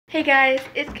Hey guys,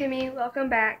 it's Kimmy. Welcome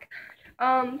back.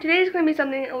 Today's going to be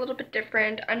something a little bit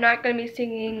different. I'm not going to be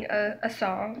singing a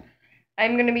song.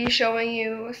 I'm going to be showing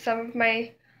you some of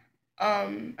my,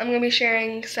 I'm going to be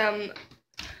sharing some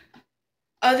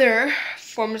other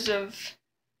forms of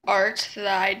art that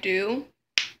I do,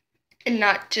 and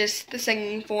not just the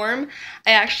singing form.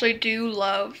 I actually do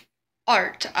love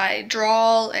art. I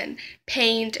draw and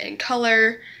paint and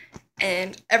color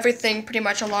and everything pretty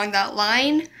much along that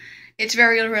line. It's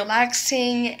very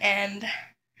relaxing, and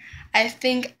I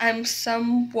think I'm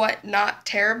somewhat not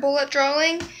terrible at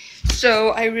drawing, so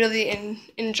I really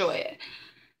enjoy it.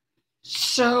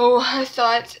 So I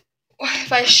thought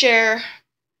if I share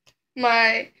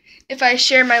my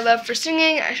love for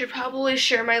singing, I should probably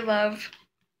share my love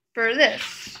for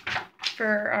this,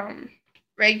 for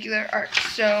regular art.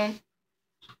 So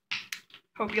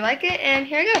hope you like it, and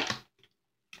here I go.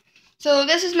 So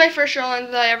this is my first drawing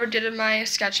that I ever did in my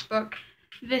sketchbook.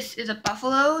 This is a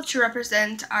buffalo to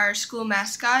represent our school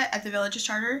mascot at the Village's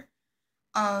Charter.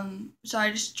 So I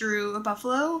just drew a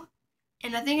buffalo,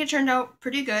 and I think it turned out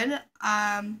pretty good.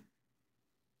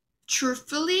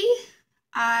 Truthfully,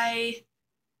 I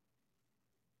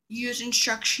use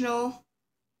instructional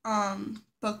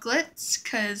booklets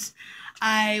because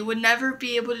I would never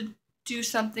be able to do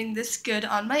something this good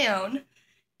on my own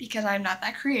because I'm not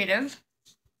that creative.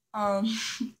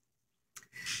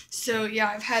 So yeah,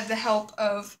 I've had the help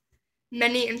of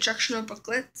many instructional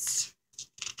booklets.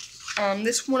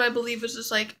 This one I believe was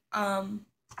just like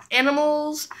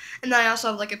animals, and then I also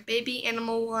have like a baby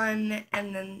animal one,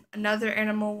 and then another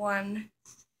animal one,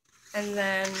 and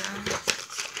then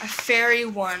a fairy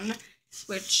one,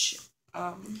 which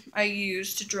I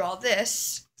used to draw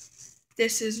this.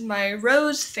 This is my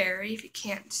rose fairy, if you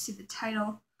can't see the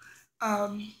title.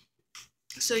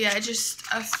 So yeah, just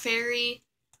a fairy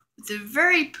with a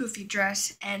very poofy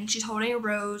dress, and she's holding a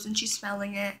rose, and she's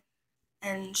smelling it,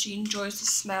 and she enjoys the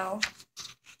smell.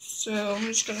 So I'm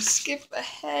just going to skip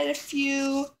ahead a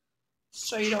few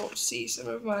so you don't see some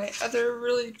of my other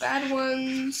really bad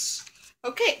ones.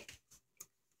 Okay,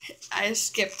 I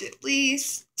skipped at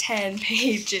least 10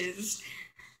 pages,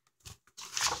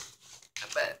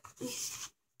 but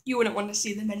you wouldn't want to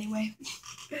see them anyway.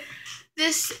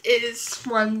 This is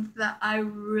one that I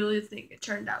really think it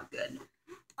turned out good.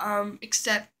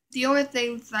 Except the only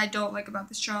thing that I don't like about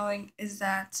this drawing is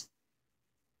that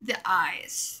the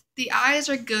eyes. The eyes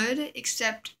are good,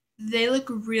 except they look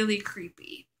really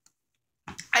creepy.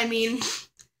 I mean,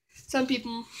 some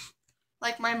people,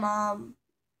 like my mom,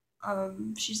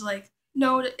 she's like,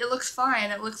 no, it looks fine.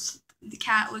 The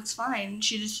cat looks fine.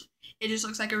 It just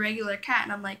looks like a regular cat.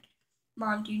 And I'm like,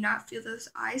 Mom, do you not feel those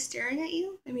eyes staring at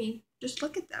you? I mean, just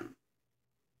look at them.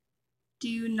 Do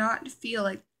you not feel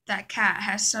like that cat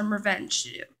has some revenge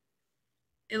to do?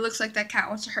 It looks like that cat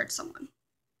wants to hurt someone.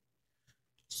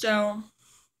 So,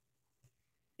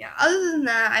 yeah, other than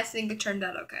that, I think it turned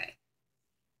out okay.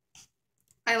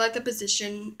 I like the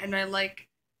position, and I like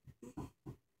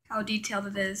how detailed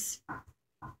it is.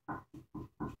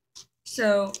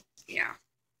 So, yeah.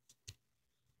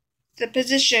 The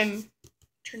position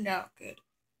turned out good.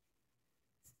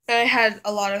 I had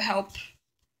a lot of help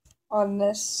on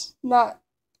this. Not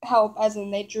help as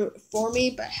in they drew it for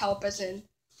me, but help as in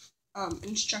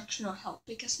instructional help,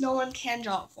 because no one can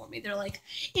draw it for me. They're like,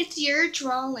 it's your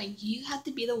drawing. You have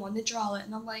to be the one to draw it.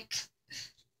 And I'm like,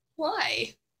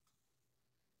 why?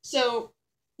 So,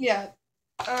 yeah.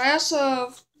 I also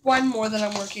have one more that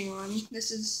I'm working on.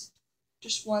 This is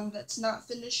just one that's not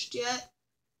finished yet.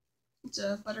 It's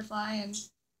a butterfly, and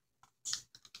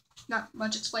not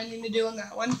much explaining to do on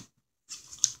that one.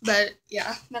 But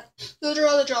yeah, those are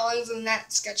all the drawings in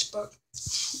that sketchbook.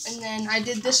 And then I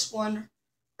did this one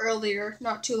earlier,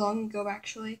 not too long ago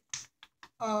actually.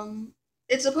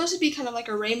 It's supposed to be kind of like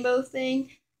a rainbow thing.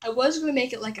 I was going to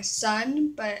make it like a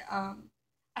sun, but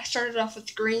I started off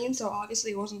with green, so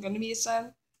obviously it wasn't going to be a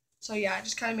sun. So yeah, I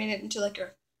just kind of made it into like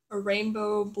a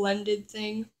rainbow blended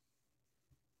thing.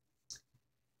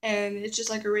 And it's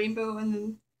just like a rainbow, and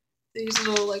then these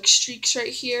little like streaks right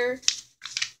here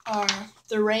are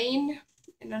the rain.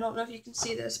 And I don't know if you can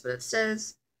see this, but it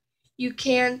says you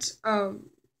can't have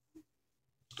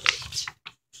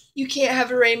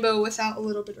a rainbow without a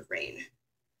little bit of rain.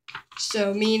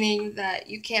 So meaning that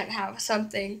you can't have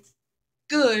something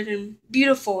good and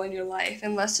beautiful in your life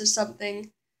unless there's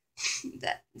something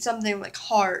like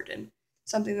hard and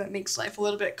something that makes life a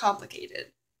little bit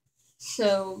complicated.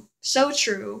 So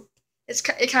true.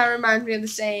 It kind of reminds me of the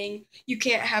saying, you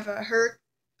can't have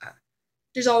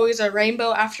there's always a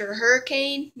rainbow after a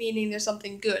hurricane, meaning there's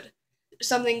something good.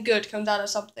 Something good comes out of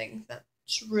something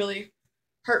that's really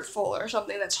hurtful or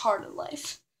something that's hard in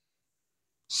life.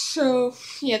 So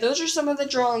yeah, those are some of the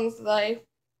drawings that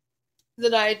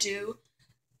I've done.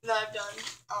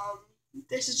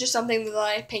 This is just something that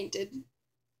I painted.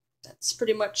 That's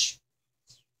pretty much.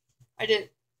 I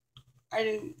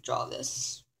didn't draw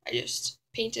this. I just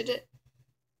painted it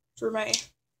for my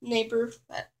neighbor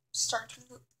that starts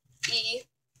with E.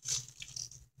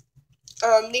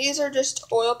 These are just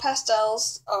oil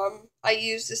pastels. I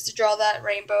use this to draw that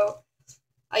rainbow.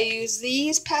 I use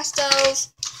these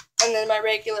pastels, and then my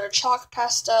regular chalk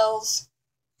pastels.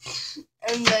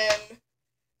 And then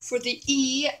for the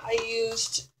E, I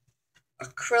used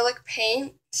acrylic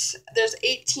paint. There's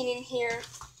 18 in here.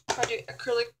 I do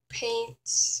acrylic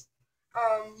paints.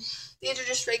 These are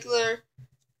just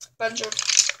bunch of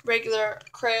regular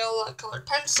Crayola colored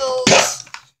pencils.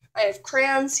 I have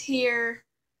crayons here.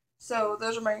 So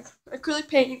those are my acrylic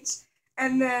paints.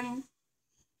 And then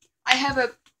I have a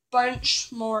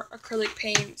bunch more acrylic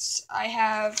paints. I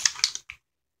have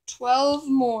 12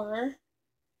 more.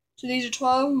 So these are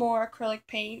 12 more acrylic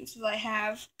paints that I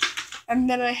have. And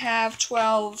then I have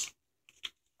 12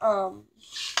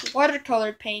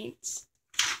 watercolor paints.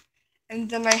 And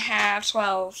then I have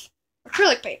 12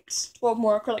 acrylic paints. 12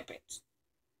 more acrylic paints.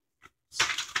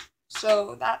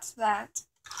 So that's that.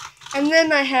 And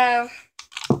then I have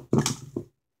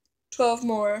 12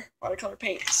 more watercolor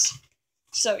paints.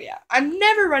 So yeah, I'm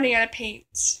never running out of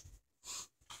paints.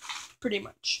 Pretty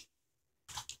much.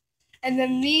 And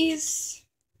then these,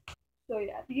 so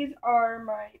yeah, these are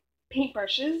my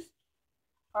paintbrushes.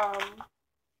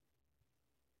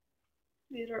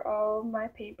 These are all my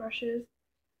paintbrushes.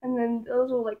 And then those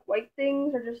little like white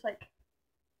things are just like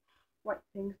white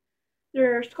things.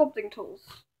 They're sculpting tools.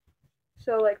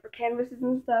 So like for canvases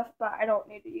and stuff, but I don't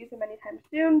need to use them anytime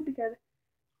soon because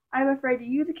I'm afraid to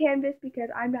use a canvas because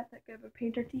I'm not that good of a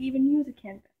painter to even use a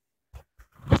canvas.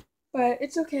 But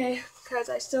it's okay because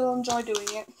I still enjoy doing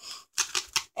it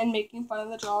and making fun of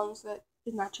the drawings that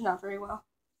did not turn out very well.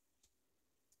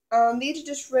 These are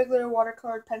just regular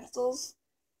watercolored pencils.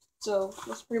 So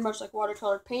it's pretty much like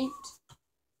watercolored paint,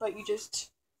 but you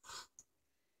just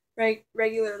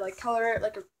regular like color it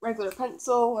like a regular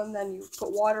pencil, and then you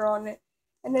put water on it,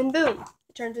 and then boom,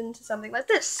 it turns into something like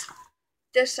this.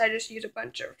 This I just use a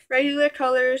bunch of regular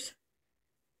colors,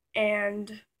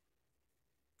 and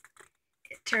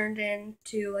it turned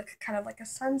into like kind of like a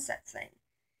sunset thing.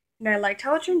 And I liked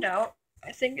how it turned out.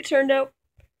 I think it turned out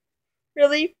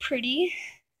really pretty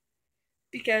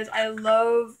because I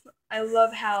love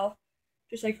how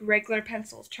just like regular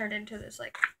pencils turned into this,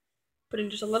 like putting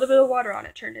just a little bit of water on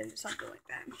it turned into something like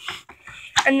that.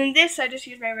 And then this, I just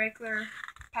used my regular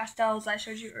pastels I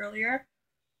showed you earlier.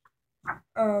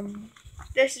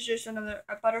 This is just a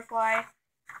butterfly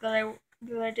that I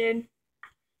did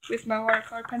with my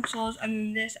watercolor pencils, and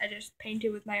then this I just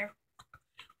painted with my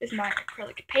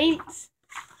acrylic paints.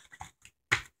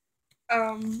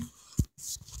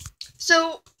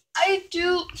 So I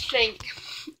do think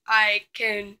I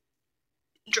can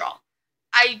draw.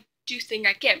 I do think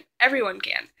I can. Everyone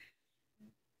can.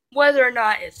 Whether or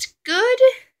not it's good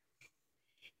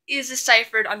is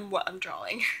deciphered on what I'm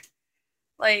drawing.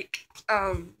 Like,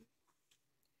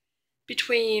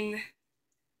 between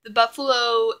the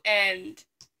buffalo and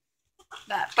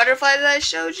that butterfly that I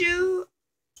showed you,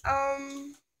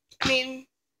 I mean,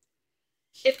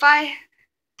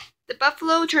 the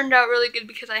buffalo turned out really good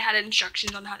because I had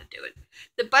instructions on how to do it.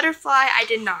 The butterfly, I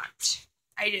did not.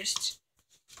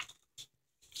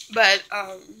 But,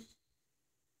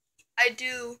 I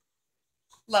do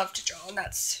love to draw, and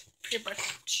that's pretty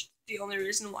much the only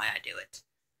reason why I do it.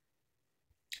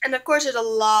 And of course, there's a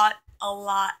lot of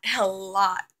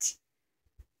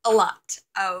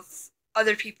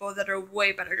other people that are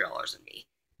way better drawers than me,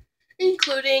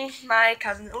 including my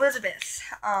cousin Elizabeth.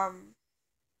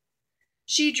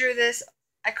 She drew this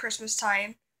at Christmas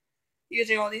time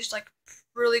using all these like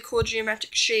really cool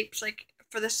geometric shapes. Like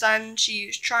for the sun, she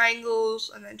used triangles,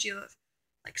 and then she used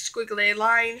like squiggly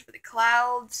lines for the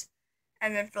clouds,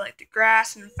 and then for like the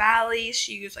grass and valleys,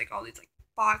 she used like all these like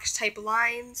box type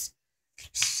lines.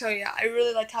 So yeah, I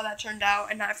really liked how that turned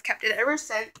out, and I've kept it ever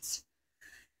since.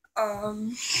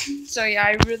 So yeah,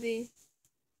 I really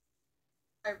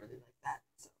like that.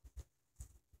 So.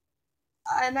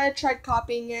 And I tried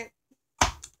copying it,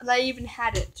 and I even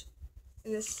had it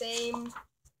in the same.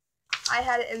 I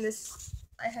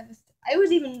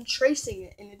was even tracing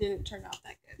it, and it didn't turn out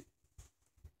that good.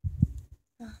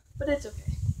 But it's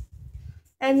okay.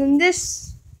 And then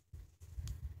this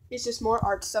is just more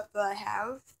art stuff that I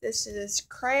have. This is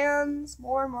crayons,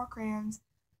 more and more crayons,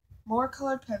 more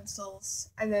colored pencils,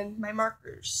 and then my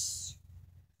markers.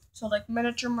 So like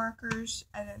miniature markers,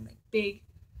 and then like big,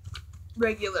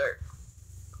 regular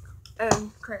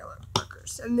and Crayola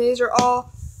markers. And these are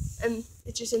all, and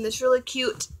it's just in this really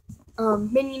cute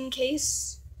minion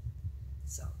case.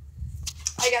 So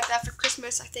I got that for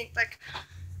Christmas, I think like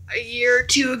a year or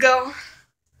two ago.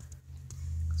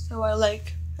 So I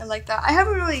like that. I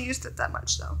haven't really used it that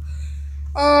much though.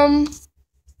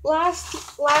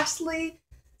 Lastly,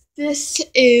 this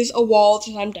is a wall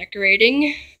that I'm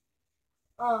decorating.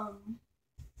 I'm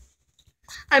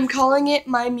calling it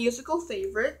my musical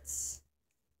favorites.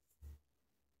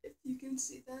 If you can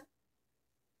see that.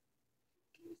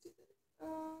 Can you see that?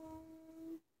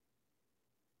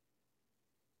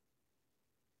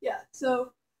 Yeah,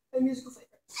 so my musical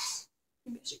favorites.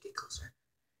 Maybe I should get closer.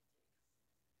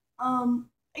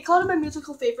 I called it my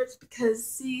musical favorites because,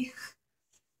 see,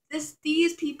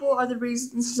 these people are the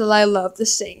reasons that I love to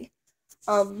sing.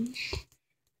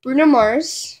 Bruno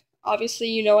Mars, obviously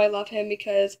you know I love him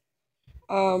because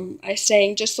I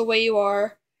sang Just the Way You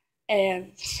Are,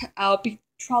 and I'll be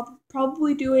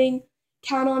probably doing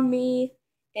Count on Me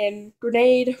and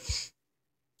Grenade.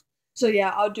 So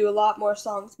yeah, I'll do a lot more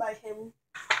songs by him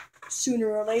sooner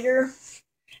or later.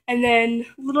 And then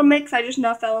Little Mix, I just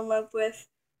now fell in love with.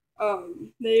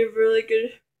 They have really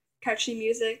good, catchy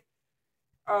music.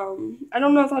 I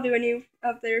don't know if I'll do any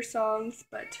of their songs,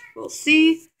 but we'll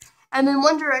see. And then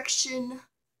One Direction,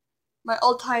 my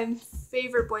all-time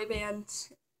favorite boy band.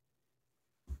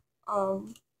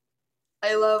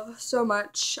 I love so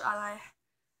much, and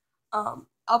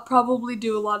I'll probably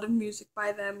do a lot of music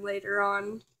by them later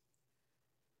on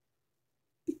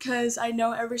because I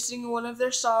know every single one of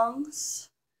their songs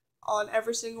on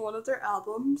every single one of their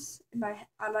albums, and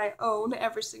I own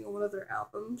every single one of their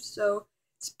albums, so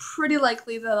it's pretty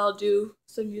likely that I'll do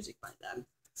some music by them.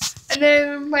 And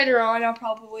then later on, I'll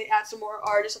probably add some more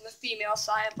artists on the female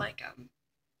side, like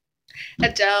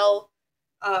Adele,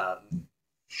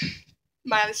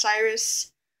 Miley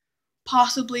Cyrus,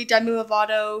 possibly Demi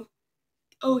Lovato.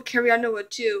 Oh, Carrie Underwood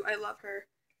too. I love her.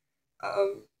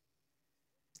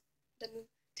 Then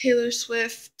Taylor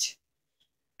Swift,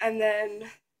 and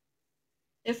then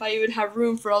if I even have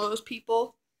room for all those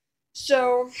people.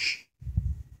 So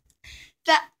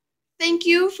thank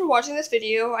you for watching this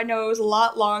video. I know it was a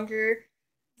lot longer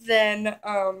than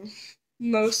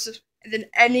than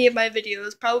any of my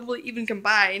videos, probably even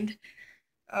combined.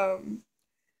 But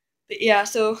yeah,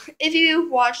 so if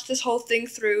you watched this whole thing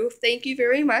through, thank you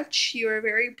very much. You are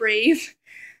very brave.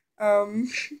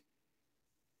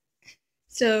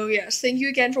 So yes, thank you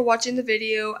again for watching the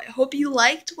video. I hope you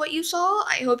liked what you saw.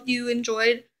 I hope you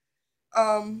enjoyed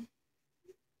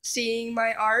seeing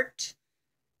my art.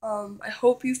 I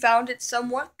hope you found it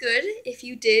somewhat good. If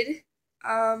you did,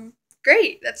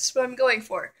 great. That's what I'm going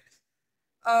for.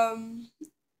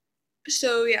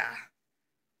 So yeah.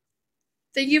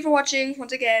 Thank you for watching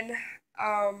once again.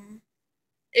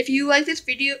 If you like this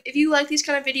video, if you like these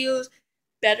kind of videos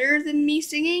better than me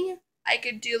singing, I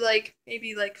could do like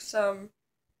maybe like some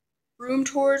room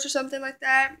tours or something like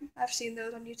that. I've seen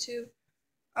those on YouTube.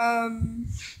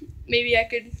 Maybe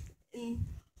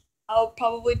I'll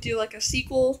probably do like a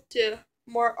sequel to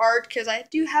more art because I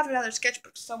do have another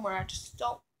sketchbook somewhere. I just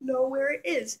don't know where it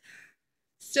is.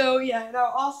 So yeah, and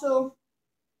I'll also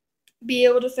be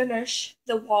able to finish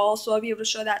the wall, so I'll be able to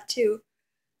show that too.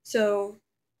 So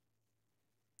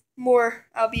more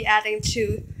I'll be adding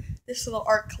to this little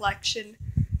art collection.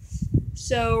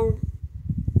 So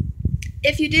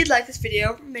if you did like this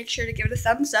video, make sure to give it a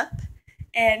thumbs up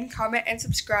and comment and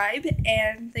subscribe.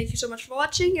 And thank you so much for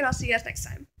watching, and I'll see you guys next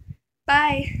time.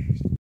 Bye!